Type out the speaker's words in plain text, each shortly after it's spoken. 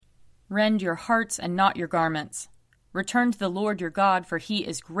Rend your hearts and not your garments. Return to the Lord your God, for he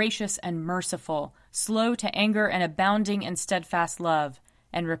is gracious and merciful, slow to anger and abounding in steadfast love,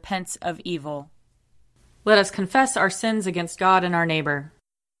 and repents of evil. Let us confess our sins against God and our neighbor.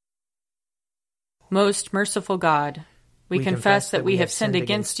 Most merciful God, we confess that we have sinned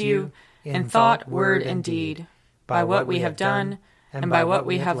against you in thought, word, and deed, by what we have done and by what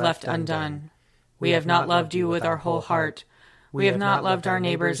we have left undone. We have not loved you with our whole heart. We have not loved our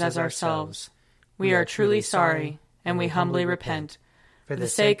neighbors as ourselves. We are truly sorry, and we humbly repent. For the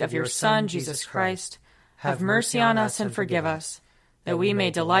sake of your Son, Jesus Christ, have mercy on us and forgive us, that we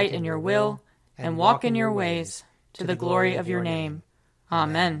may delight in your will and walk in your ways, to the glory of your name.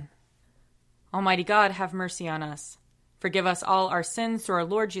 Amen. Almighty God, have mercy on us. Forgive us all our sins through our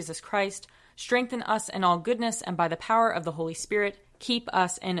Lord Jesus Christ. Strengthen us in all goodness, and by the power of the Holy Spirit, keep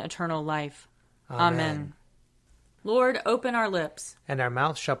us in eternal life. Amen. Lord, open our lips, and our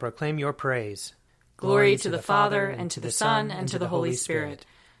mouth shall proclaim your praise. Glory to the Father, and to the Son, and to the Holy Spirit,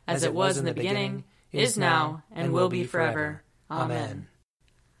 as it was in the beginning, is now, and will be forever. Amen.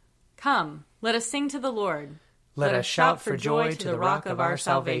 Come, let us sing to the Lord. Let us shout for joy to the rock of our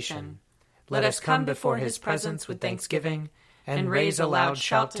salvation. Let us come before his presence with thanksgiving, and raise a loud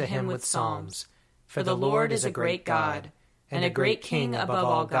shout to him with psalms. For the Lord is a great God, and a great King above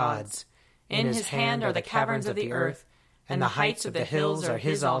all gods. In his hand are the caverns of the earth, and the heights of the hills are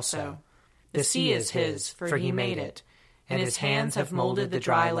his also. The sea is his, for he made it, and his hands have molded the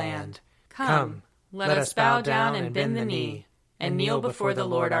dry land. Come, let us bow down and bend the knee, and kneel before the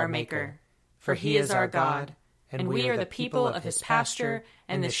Lord our Maker. For he is our God, and we are the people of his pasture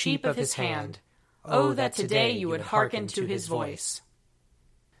and the sheep of his hand. Oh, that today you would hearken to his voice.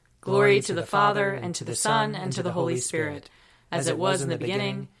 Glory to the Father, and to the Son, and to the Holy Spirit, as it was in the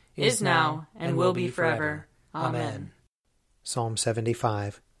beginning, is now, and will be forever. Amen. Psalm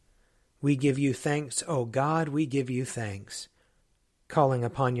 75. We give you thanks, O God, we give you thanks. Calling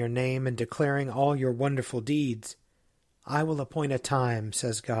upon your name and declaring all your wonderful deeds. I will appoint a time,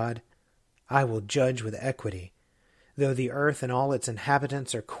 says God. I will judge with equity. Though the earth and all its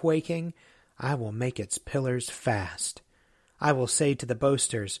inhabitants are quaking, I will make its pillars fast. I will say to the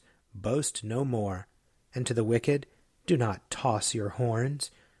boasters, boast no more, and to the wicked, do not toss your horns.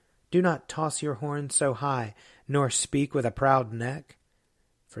 Do not toss your horns so high, nor speak with a proud neck.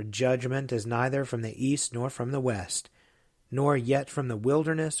 For judgment is neither from the east nor from the west, nor yet from the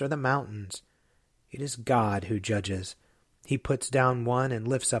wilderness or the mountains. It is God who judges. He puts down one and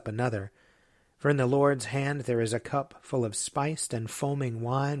lifts up another. For in the Lord's hand there is a cup full of spiced and foaming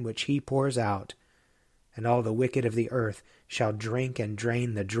wine which he pours out. And all the wicked of the earth shall drink and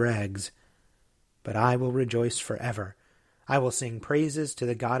drain the dregs. But I will rejoice forever. I will sing praises to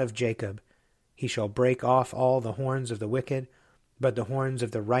the God of Jacob. He shall break off all the horns of the wicked, but the horns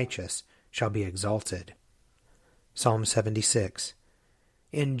of the righteous shall be exalted. Psalm 76.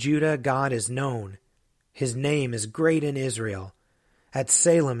 In Judah God is known. His name is great in Israel. At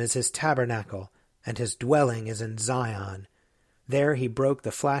Salem is his tabernacle, and his dwelling is in Zion. There he broke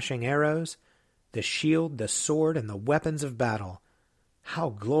the flashing arrows, the shield, the sword, and the weapons of battle. How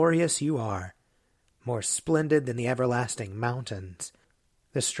glorious you are! More splendid than the everlasting mountains.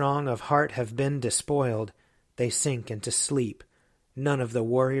 The strong of heart have been despoiled. They sink into sleep. None of the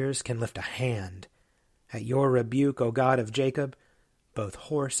warriors can lift a hand. At your rebuke, O God of Jacob, both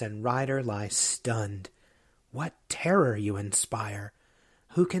horse and rider lie stunned. What terror you inspire!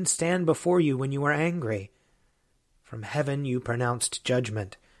 Who can stand before you when you are angry? From heaven you pronounced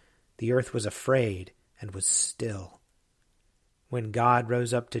judgment. The earth was afraid and was still. When God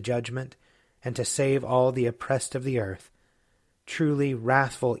rose up to judgment and to save all the oppressed of the earth, truly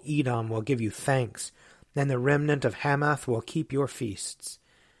wrathful Edom will give you thanks, and the remnant of Hamath will keep your feasts.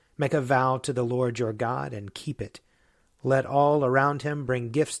 Make a vow to the Lord your God and keep it. Let all around him bring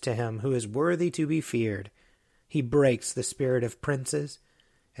gifts to him who is worthy to be feared. He breaks the spirit of princes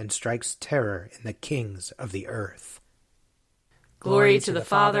and strikes terror in the kings of the earth. Glory to the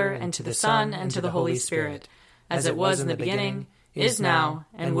Father, and to the Son, and to the Holy Spirit, as it was in the beginning, is now,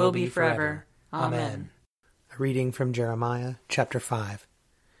 and will be forever. Amen. A reading from Jeremiah, chapter 5.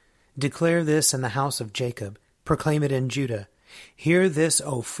 Declare this in the house of Jacob, proclaim it in Judah. Hear this,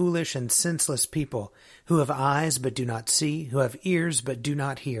 O foolish and senseless people, who have eyes but do not see, who have ears but do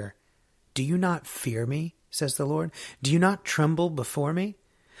not hear. Do you not fear me, says the Lord? Do you not tremble before me?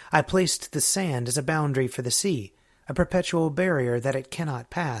 I placed the sand as a boundary for the sea, a perpetual barrier that it cannot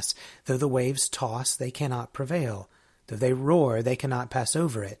pass. Though the waves toss, they cannot prevail. Though they roar, they cannot pass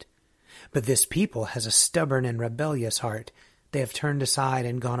over it. But this people has a stubborn and rebellious heart. They have turned aside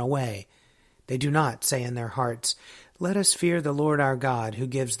and gone away. They do not say in their hearts, "Let us fear the Lord our God, who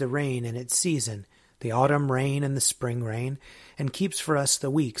gives the rain in its season, the autumn rain and the spring rain, and keeps for us the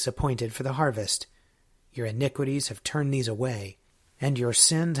weeks appointed for the harvest." Your iniquities have turned these away, and your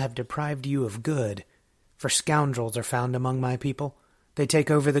sins have deprived you of good. For scoundrels are found among my people. They take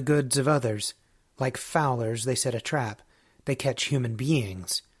over the goods of others. Like fowlers they set a trap. They catch human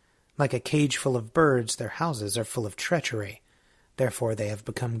beings. Like a cage full of birds, their houses are full of treachery. Therefore they have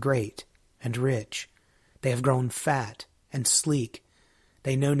become great and rich. They have grown fat and sleek.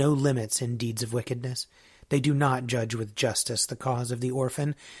 They know no limits in deeds of wickedness. They do not judge with justice the cause of the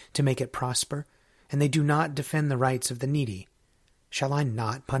orphan to make it prosper, and they do not defend the rights of the needy. Shall I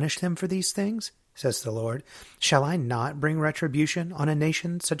not punish them for these things? Says the Lord. Shall I not bring retribution on a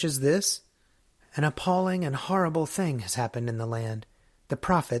nation such as this? An appalling and horrible thing has happened in the land. The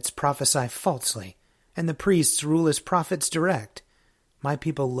prophets prophesy falsely, and the priests rule as prophets direct. My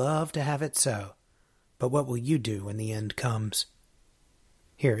people love to have it so. But what will you do when the end comes?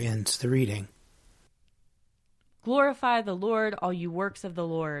 Here ends the reading. Glorify the Lord, all you works of the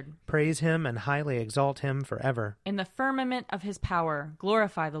Lord. Praise him and highly exalt him forever. In the firmament of his power,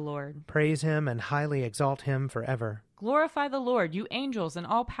 glorify the Lord. Praise him and highly exalt him forever. Glorify the Lord, you angels and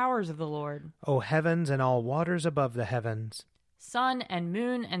all powers of the Lord. O heavens and all waters above the heavens. Sun and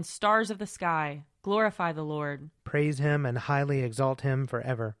moon and stars of the sky, glorify the Lord. Praise him and highly exalt him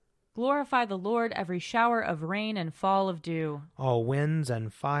forever. Glorify the Lord, every shower of rain and fall of dew. All winds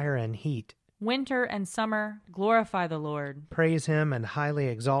and fire and heat. Winter and summer, glorify the Lord. Praise him and highly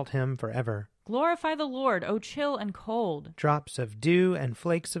exalt him forever. Glorify the Lord, O chill and cold. Drops of dew and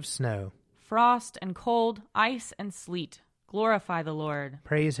flakes of snow. Frost and cold, ice and sleet, glorify the Lord.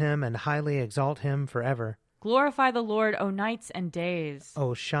 Praise him and highly exalt him forever. Glorify the Lord, O nights and days.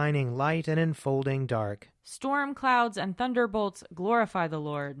 O shining light and enfolding dark. Storm clouds and thunderbolts, glorify the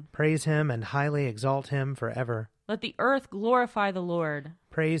Lord. Praise him and highly exalt him forever. Let the earth glorify the Lord.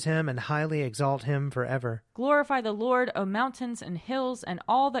 Praise him and highly exalt him forever. Glorify the Lord, O mountains and hills, and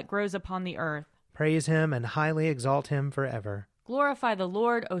all that grows upon the earth. Praise him and highly exalt him forever. Glorify the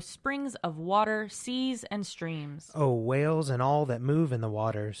Lord, O springs of water, seas and streams. O whales and all that move in the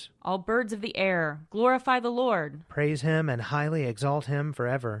waters. All birds of the air, glorify the Lord. Praise him and highly exalt him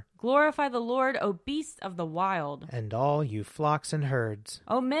forever. Glorify the Lord, O beasts of the wild. And all you flocks and herds.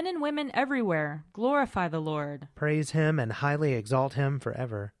 O men and women everywhere, glorify the Lord. Praise him and highly exalt him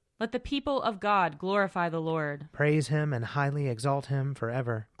forever. Let the people of God glorify the Lord. Praise him and highly exalt him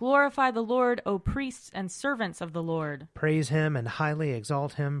forever. Glorify the Lord, O priests and servants of the Lord. Praise him and highly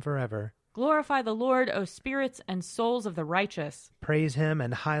exalt him forever. Glorify the Lord, O spirits and souls of the righteous. Praise him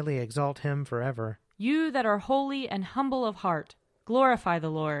and highly exalt him forever. You that are holy and humble of heart, glorify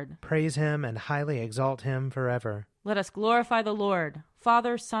the Lord. Praise him and highly exalt him forever. Let us glorify the Lord,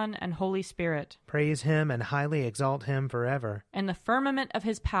 Father, Son, and Holy Spirit. Praise him and highly exalt him forever. In the firmament of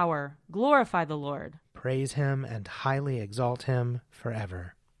his power, glorify the Lord. Praise him and highly exalt him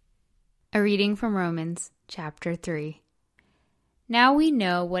forever. A reading from Romans, chapter 3. Now we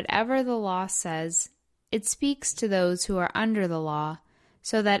know whatever the law says, it speaks to those who are under the law,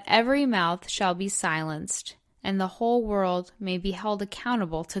 so that every mouth shall be silenced, and the whole world may be held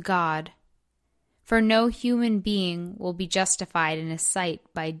accountable to God. For no human being will be justified in his sight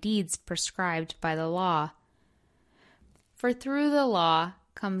by deeds prescribed by the law. For through the law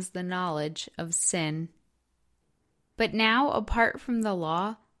comes the knowledge of sin. But now, apart from the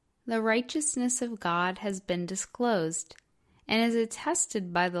law, the righteousness of God has been disclosed, and is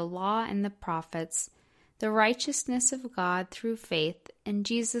attested by the law and the prophets, the righteousness of God through faith in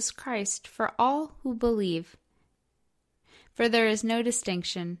Jesus Christ for all who believe. For there is no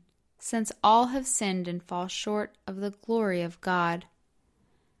distinction, since all have sinned and fall short of the glory of God.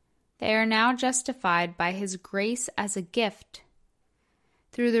 They are now justified by his grace as a gift,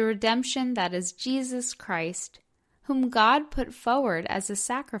 through the redemption that is Jesus Christ, whom God put forward as a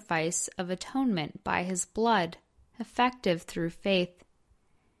sacrifice of atonement by his blood, effective through faith.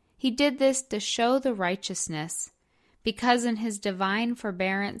 He did this to show the righteousness, because in his divine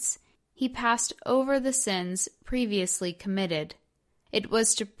forbearance he passed over the sins previously committed. It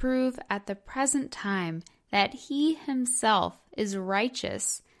was to prove at the present time that he himself is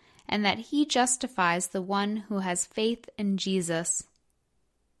righteous, and that he justifies the one who has faith in Jesus.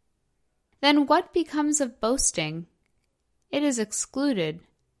 Then what becomes of boasting? It is excluded.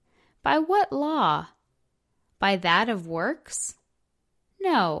 By what law? By that of works?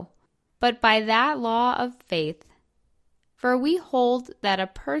 No, but by that law of faith. For we hold that a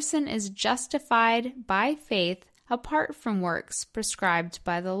person is justified by faith apart from works prescribed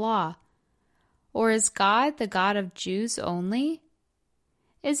by the law. Or is God the God of Jews only?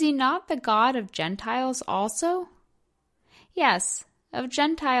 Is he not the God of Gentiles also? Yes, of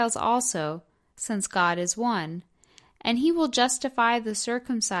Gentiles also, since God is one. And he will justify the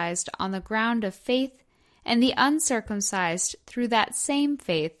circumcised on the ground of faith, and the uncircumcised through that same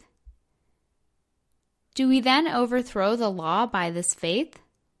faith. Do we then overthrow the law by this faith?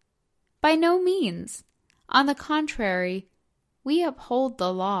 By no means. On the contrary, we uphold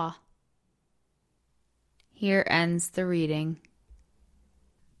the law. Here ends the reading.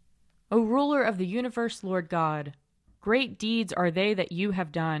 O ruler of the universe, Lord God, great deeds are they that you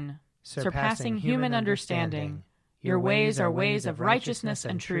have done, surpassing human understanding. Your ways are ways of righteousness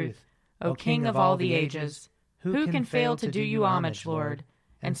and truth, O King of all the ages. Who can fail to do you homage, Lord,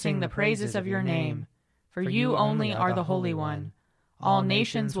 and sing the praises of your name? For you only are the Holy One. All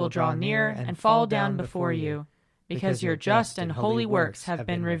nations will draw near and fall down before you, because your just and holy works have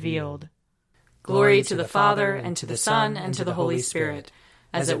been revealed. Glory to the Father, and to the Son, and to the Holy Spirit,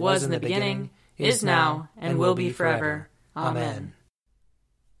 as it was in the beginning, is now, and will be forever. Amen.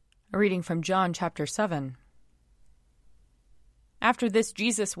 A reading from John chapter 7. After this,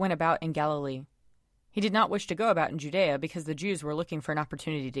 Jesus went about in Galilee. He did not wish to go about in Judea, because the Jews were looking for an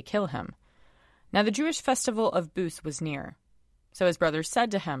opportunity to kill him. Now the Jewish festival of Booths was near. So his brothers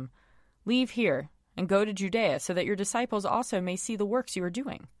said to him, "Leave here, and go to Judea, so that your disciples also may see the works you are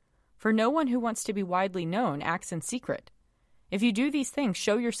doing. For no one who wants to be widely known acts in secret. If you do these things,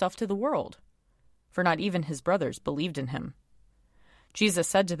 show yourself to the world." For not even his brothers believed in him. Jesus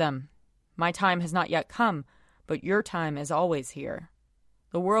said to them, "My time has not yet come, but your time is always here.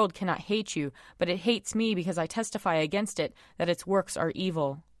 The world cannot hate you, but it hates me because I testify against it that its works are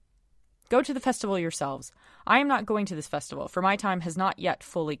evil. Go to the festival yourselves. I am not going to this festival, for my time has not yet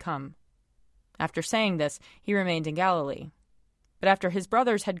fully come." After saying this, he remained in Galilee. But after his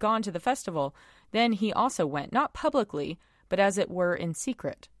brothers had gone to the festival, then he also went, not publicly, but as it were in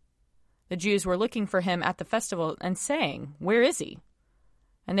secret. The Jews were looking for him at the festival and saying, "Where is he?"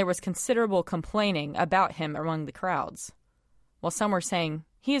 And there was considerable complaining about him among the crowds. While some were saying,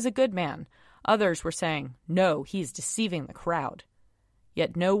 "He is a good man," others were saying, "No, he is deceiving the crowd."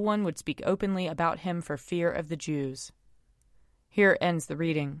 Yet no one would speak openly about him for fear of the Jews. Here ends the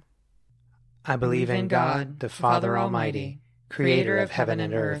reading. I believe in God, the Father Almighty, creator of heaven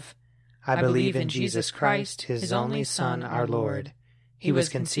and earth. I believe in Jesus Christ, his only Son, our Lord. He was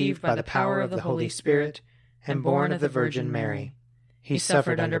conceived by the power of the Holy Spirit and born of the Virgin Mary. He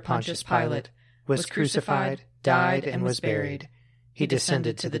suffered under Pontius Pilate, was crucified, died, and was buried. He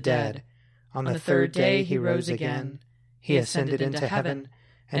descended to the dead. On the third day he rose again. He ascended into heaven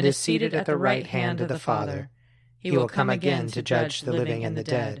and is seated at the right hand of the Father. He will come again to judge the living and the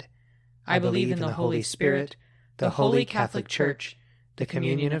dead. I believe in the Holy Spirit, the Holy Catholic Church, the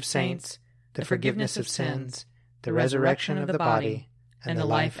communion of saints, the forgiveness of sins, the resurrection of the body, and the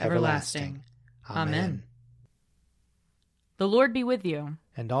life everlasting. Amen. The Lord be with you.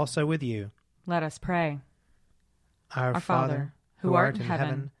 And also with you. Let us pray. Our Father, who art in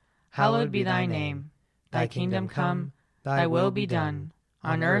heaven, hallowed be thy name. Thy kingdom come, thy will be done,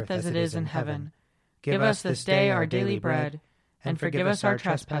 on earth as it is in heaven. Give us this day our daily bread, and forgive us our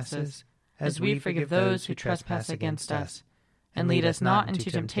trespasses, as we forgive those who trespass against us. And lead us not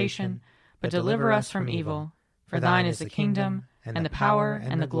into temptation, but deliver us from evil. For thine is the kingdom, and the power,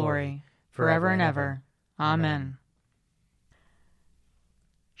 and the glory, forever and ever. Amen.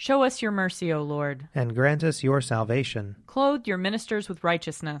 Show us your mercy, O Lord. And grant us your salvation. Clothe your ministers with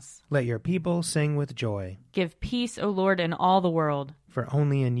righteousness. Let your people sing with joy. Give peace, O Lord, in all the world. For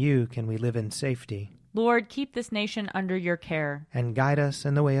only in you can we live in safety. Lord, keep this nation under your care. And guide us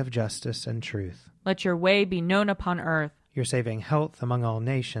in the way of justice and truth. Let your way be known upon earth. Your saving health among all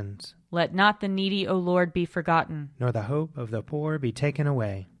nations. Let not the needy, O Lord, be forgotten. Nor the hope of the poor be taken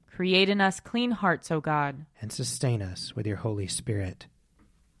away. Create in us clean hearts, O God. And sustain us with your Holy Spirit.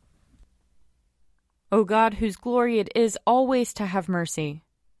 O God, whose glory it is always to have mercy,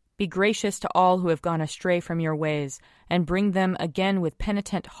 be gracious to all who have gone astray from your ways, and bring them again with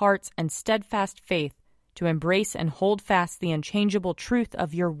penitent hearts and steadfast faith to embrace and hold fast the unchangeable truth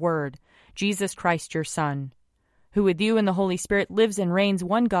of your word, Jesus Christ your Son, who with you and the Holy Spirit lives and reigns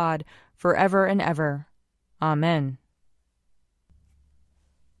one God, forever and ever. Amen.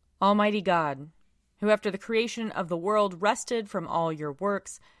 Almighty God, who after the creation of the world rested from all your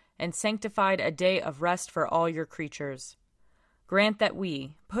works, and sanctified a day of rest for all your creatures, grant that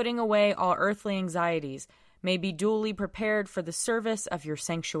we, putting away all earthly anxieties, may be duly prepared for the service of your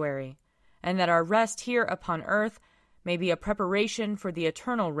sanctuary, and that our rest here upon earth may be a preparation for the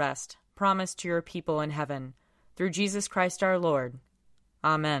eternal rest promised to your people in heaven, through Jesus Christ our Lord.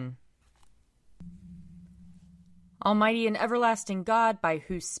 Amen. Almighty and everlasting God, by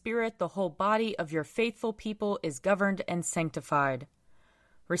whose Spirit the whole body of your faithful people is governed and sanctified,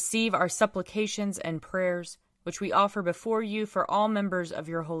 receive our supplications and prayers, which we offer before you for all members of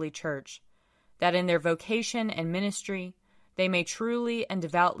your holy church, that in their vocation and ministry they may truly and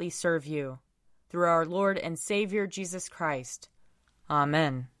devoutly serve you. Through our Lord and Savior Jesus Christ.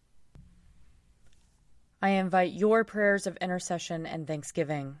 Amen. I invite your prayers of intercession and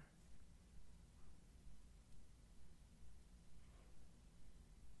thanksgiving.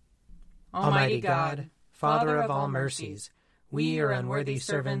 Almighty God, Father of all mercies, we, your unworthy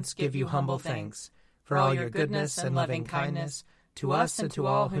servants, give you humble thanks for all your goodness and loving kindness to us and to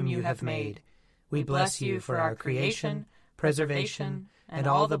all whom you have made. We bless you for our creation, preservation, and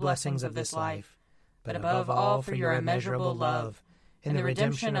all the blessings of this life, but above all for your immeasurable love in the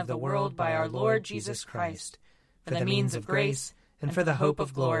redemption of the world by our Lord Jesus Christ, for the means of grace and for the hope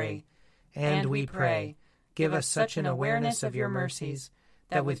of glory. And we pray, give us such an awareness of your mercies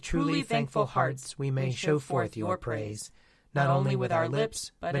that with truly thankful hearts we may show forth your praise, not only with our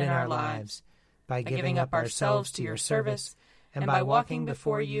lips, but in our lives, by giving up ourselves to your service, and by walking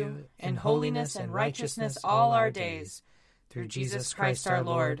before you in holiness and righteousness all our days, through Jesus Christ our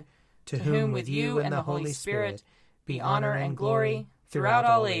Lord, to whom with you and the Holy Spirit be honor and glory throughout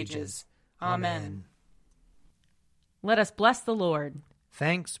all ages. Amen. Let us bless the Lord.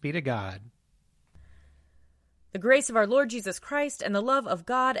 Thanks be to God. The grace of our Lord Jesus Christ and the love of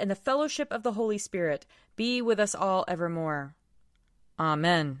God and the fellowship of the Holy Spirit be with us all evermore.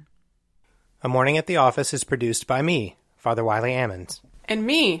 Amen. A Morning at the Office is produced by me, Father Wiley Ammons. And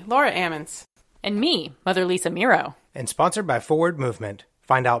me, Laura Ammons. And me, Mother Lisa Meirow. And sponsored by Forward Movement.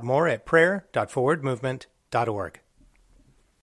 Find out more at prayer.forwardmovement.org.